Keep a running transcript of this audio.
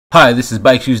Hi, this is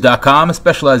bikeshoes.com,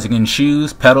 specializing in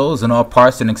shoes, pedals, and all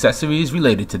parts and accessories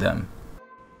related to them.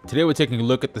 Today we're taking a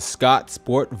look at the Scott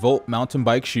Sport Volt mountain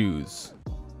bike shoes.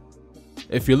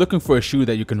 If you're looking for a shoe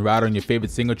that you can ride on your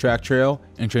favorite single track trail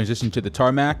and transition to the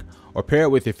tarmac, or pair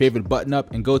it with your favorite button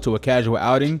up and go to a casual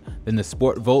outing, then the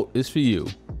Sport Volt is for you.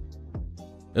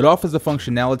 It offers the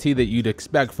functionality that you'd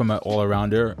expect from an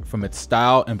all-arounder, from its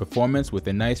style and performance, with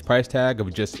a nice price tag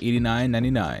of just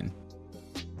 $89.99.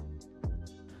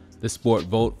 The Sport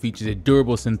Volt features a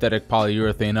durable synthetic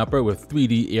polyurethane upper with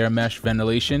 3D air mesh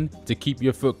ventilation to keep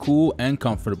your foot cool and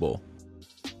comfortable.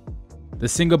 The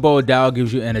single bow dowel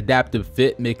gives you an adaptive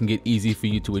fit, making it easy for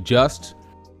you to adjust.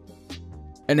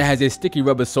 And it has a sticky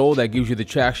rubber sole that gives you the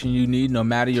traction you need no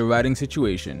matter your riding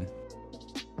situation.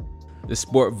 The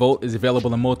Sport Volt is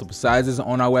available in multiple sizes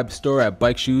on our web store at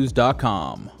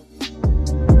bikeshoes.com.